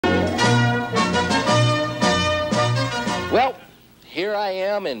here I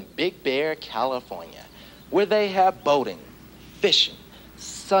am in Big Bear, California, where they have boating, fishing,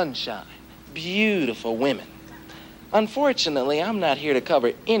 sunshine, beautiful women. Unfortunately, I'm not here to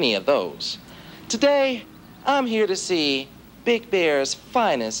cover any of those. Today, I'm here to see Big Bear's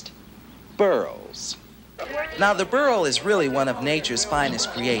finest burros. Now, the burro is really one of nature's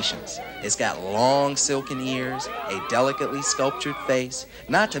finest creations. It's got long silken ears, a delicately sculptured face,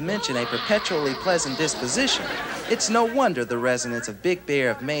 not to mention a perpetually pleasant disposition. It's no wonder the residents of Big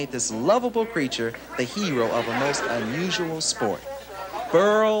Bear have made this lovable creature the hero of a most unusual sport,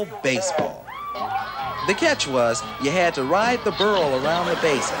 burro baseball. The catch was you had to ride the burro around the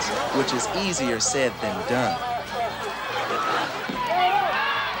bases, which is easier said than done.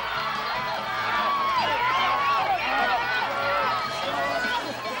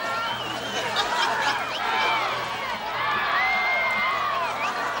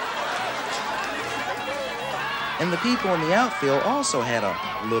 And the people in the outfield also had a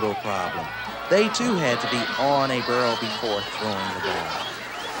little problem. They too had to be on a burro before throwing the ball.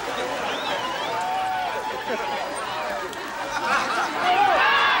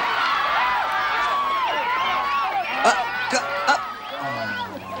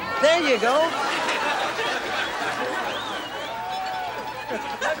 There you go.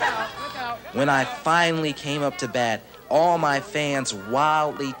 When I finally came up to bat, all my fans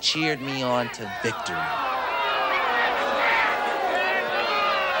wildly cheered me on to victory.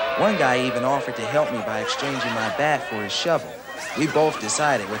 One guy even offered to help me by exchanging my bat for his shovel. We both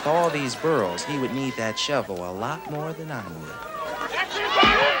decided with all these burros, he would need that shovel a lot more than I would.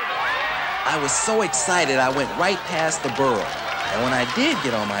 I was so excited I went right past the burro. And when I did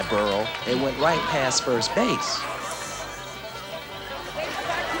get on my burro, it went right past first base.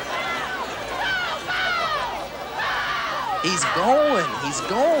 He's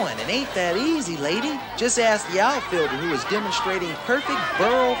going. It ain't that easy, lady. Just ask the outfielder who was demonstrating perfect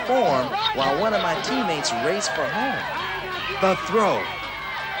burro form while one of my teammates raced for home. The throw.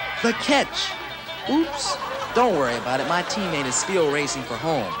 The catch. Oops. Don't worry about it. My teammate is still racing for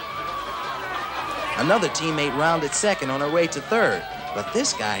home. Another teammate rounded second on her way to third, but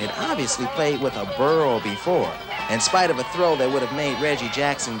this guy had obviously played with a burro before. In spite of a throw that would have made Reggie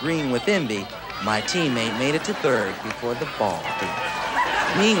Jackson green with envy, my teammate made it to third before the ball did.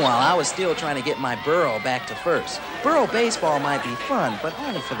 Meanwhile, I was still trying to get my burro back to first. Burro baseball might be fun, but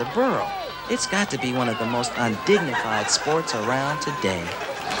only for the burro. It's got to be one of the most undignified sports around today.